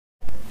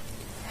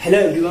Hello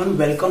everyone,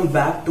 welcome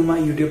back to my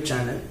YouTube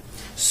channel.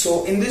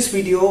 So in this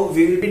video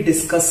we will be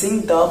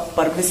discussing the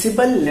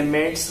permissible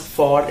limits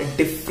for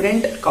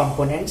different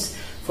components,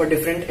 for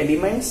different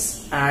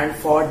elements and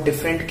for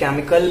different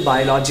chemical,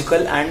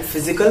 biological and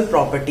physical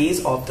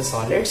properties of the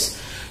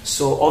solids,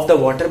 so of the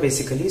water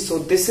basically. So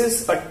this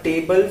is a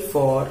table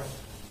for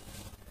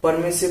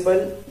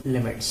permissible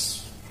limits.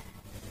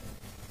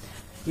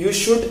 You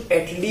should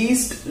at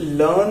least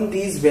learn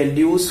these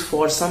values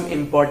for some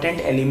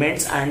important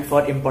elements and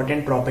for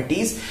important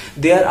properties.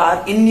 There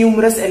are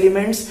innumerous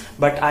elements,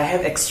 but I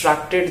have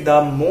extracted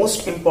the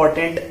most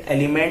important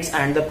elements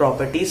and the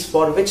properties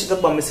for which the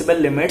permissible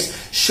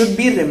limits should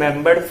be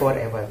remembered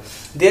forever.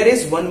 There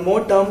is one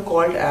more term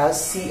called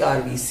as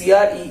CRV.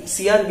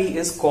 CRV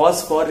is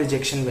cause for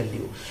rejection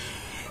value.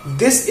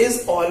 This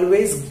is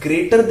always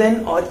greater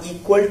than or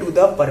equal to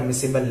the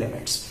permissible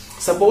limits.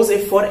 Suppose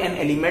if for an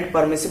element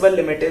permissible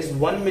limit is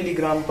 1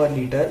 milligram per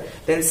liter,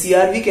 then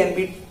CRV can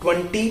be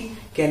 20,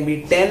 can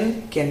be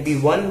 10, can be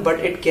 1, but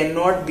it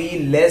cannot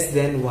be less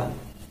than 1.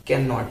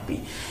 Cannot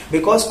be.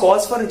 Because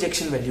cause for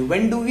rejection value,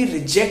 when do we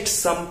reject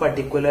some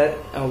particular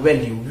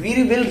value?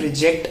 We will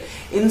reject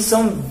in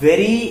some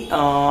very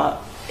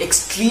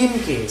extreme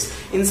case.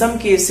 In some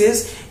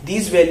cases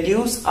these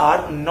values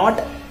are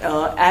not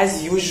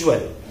as usual.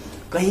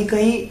 कहीं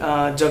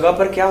कहीं जगह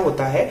पर क्या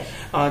होता है,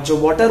 जो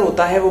water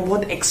होता है वो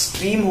बहुत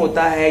एक्सट्रीम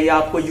होता है या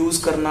आपको यूज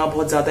करना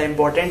बहुत ज्यादा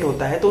इंपॉर्टेंट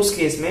होता है, तो उस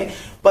केस में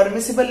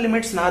परमिसिबल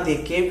लिमिट्स ना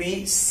देख के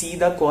we see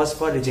the cause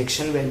for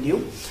rejection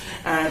value.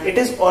 And it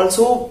is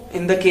also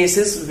in the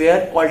cases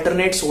where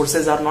alternate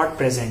sources are not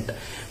present,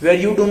 where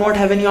you do not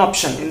have any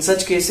option. In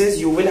such cases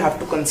you will have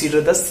to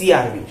consider the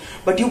CRV,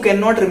 but you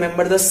cannot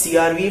remember the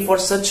CRV for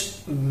such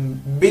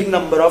big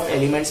number of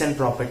elements and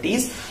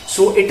properties.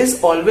 So it is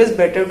always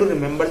better to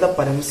remember the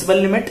permissible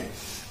limit.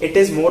 It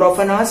is more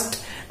often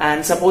asked,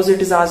 and suppose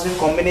it is asked in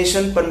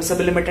combination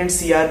permissible limit and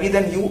CRV,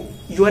 then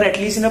you are at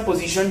least in a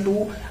position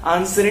to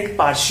answer it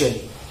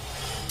partially.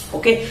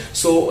 Okay,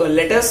 so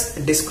let us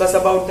discuss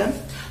about them.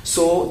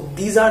 So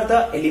these are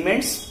the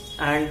elements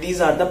and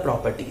these are the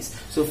properties.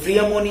 So free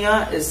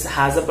ammonia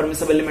has a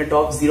permissible limit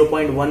of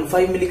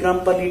 0.15 milligram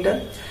per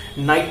liter.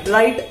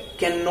 Nitrite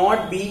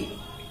cannot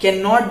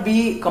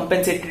be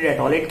compensated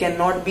at all. It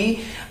cannot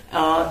be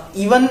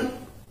even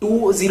to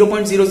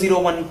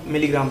 0.001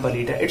 milligram per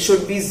liter. It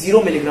should be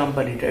 0 milligram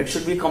per liter. It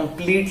should be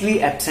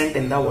completely absent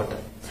in the water.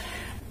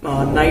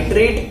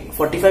 Nitrate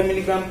 45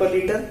 milligram per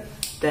liter.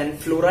 Then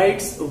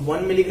fluorides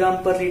 1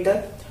 milligram per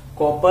liter.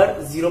 Copper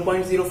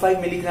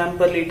 0.05 milligram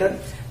per liter.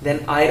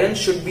 Then iron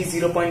should be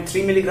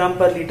 0.3 milligram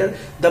per liter.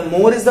 The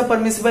more is the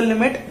permissible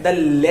limit, the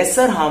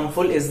lesser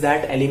harmful is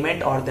that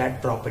element or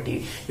that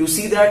property. You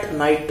see that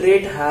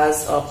nitrate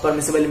has a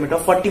permissible limit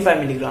of 45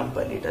 milligram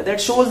per liter. That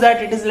shows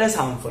that it is less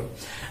harmful.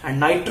 And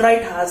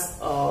nitrite has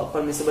a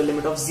permissible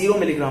limit of 0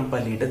 milligram per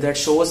liter. That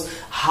shows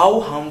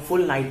how harmful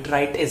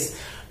nitrite is.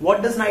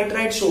 What does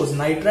nitrite shows?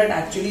 Nitrite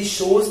actually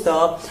shows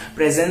the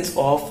presence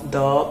of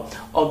the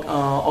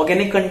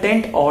organic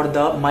content or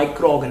the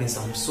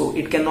microorganisms. So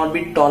it cannot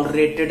be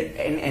tolerated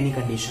in any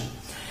condition.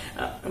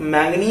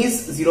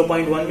 Manganese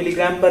 0.1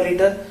 milligram per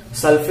liter.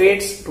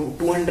 Sulfates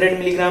 200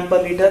 milligram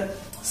per liter.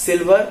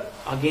 Silver,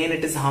 again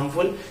it is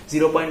harmful,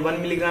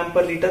 0.1 milligram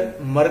per liter.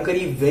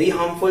 Mercury, very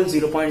harmful,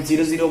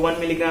 0.001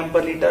 milligram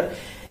per liter.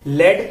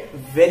 Lead,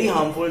 very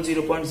harmful,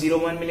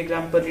 0.01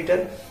 milligram per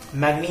liter.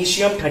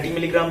 Magnesium 30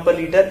 milligram per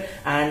liter,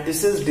 and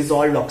this is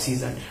dissolved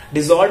oxygen.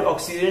 Dissolved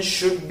oxygen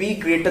should be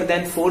greater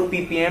than 4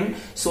 ppm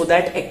so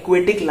that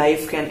aquatic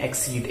life can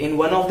exceed. In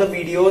one of the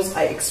videos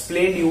I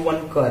explained you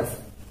one curve,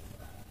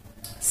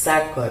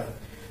 sac curve,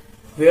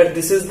 where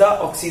this is the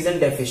oxygen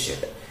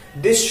deficit.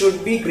 This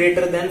should be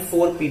greater than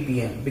 4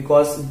 ppm,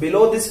 because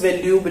below this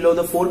value, below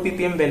the 4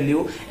 ppm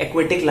value,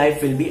 aquatic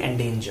life will be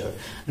endangered.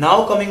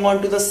 Now coming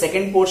on to the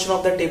second portion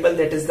of the table,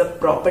 that is the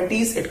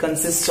properties. It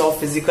consists of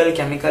physical,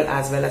 chemical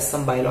as well as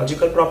some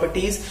biological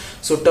properties.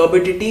 So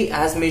turbidity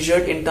as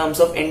measured in terms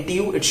of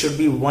NTU, it should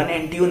be 1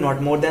 NTU, not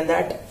more than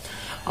that.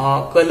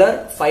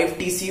 Color 5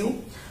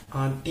 TCU.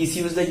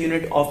 TCU is the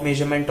unit of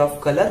measurement of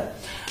color.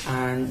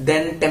 And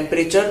then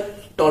temperature,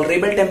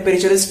 tolerable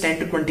temperature is 10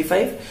 to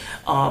 25.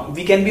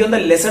 We can be on the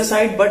lesser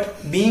side,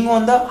 but being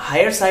on the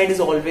higher side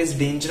is always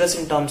dangerous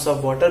in terms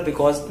of water,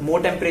 because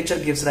more temperature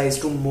gives rise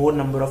to more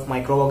number of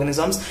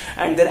microorganisms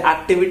and their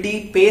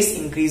activity pace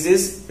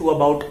increases to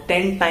about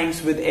 10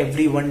 times with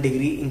every 1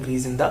 degree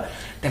increase in the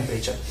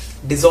temperature.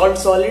 Dissolved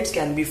solids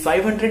can be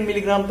 500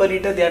 milligram per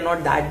liter. They are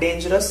not that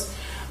dangerous.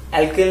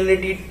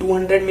 Alkalinity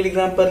 200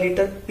 milligram per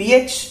liter.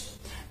 pH,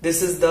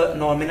 this is the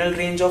nominal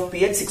range of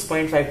pH,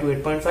 6.5 to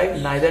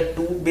 8.5, neither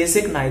too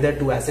basic, neither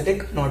too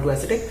acidic, not too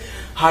acidic.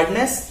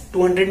 Hardness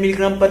 200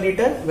 milligram per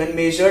liter when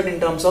measured in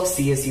terms of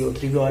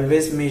CaCO3. We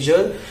always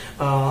measure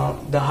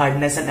the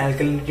hardness and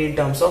alkalinity in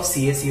terms of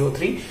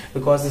CaCO3,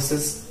 because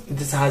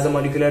this has a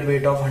molecular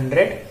weight of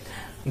 100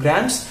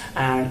 grams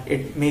and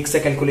it makes the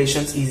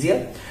calculations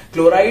easier.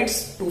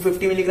 Chlorides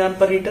 250 milligram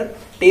per liter.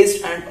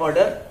 Taste and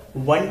odor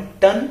 1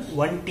 ton,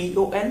 1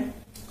 ton.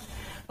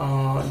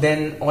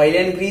 Then oil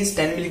and grease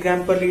 10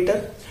 milligram per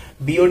liter.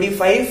 BOD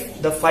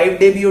 5, the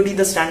 5-day BOD,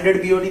 the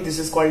standard BOD, this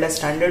is called as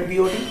standard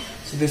BOD.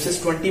 So this is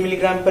 20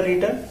 milligram per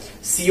liter.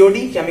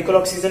 COD, chemical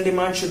oxygen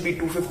demand, should be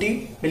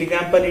 250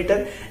 milligram per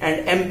liter.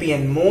 And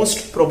MPN,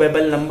 most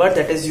probable number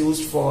that is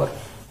used for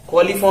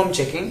coliform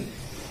checking,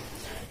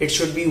 it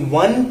should be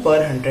 1 per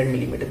 100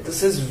 millimeter.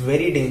 This is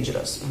very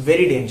dangerous,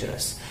 very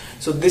dangerous.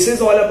 So this is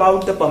all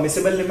about the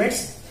permissible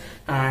limits,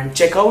 and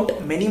check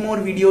out many more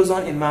videos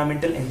on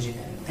environmental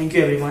engineering. Thank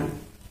you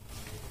everyone.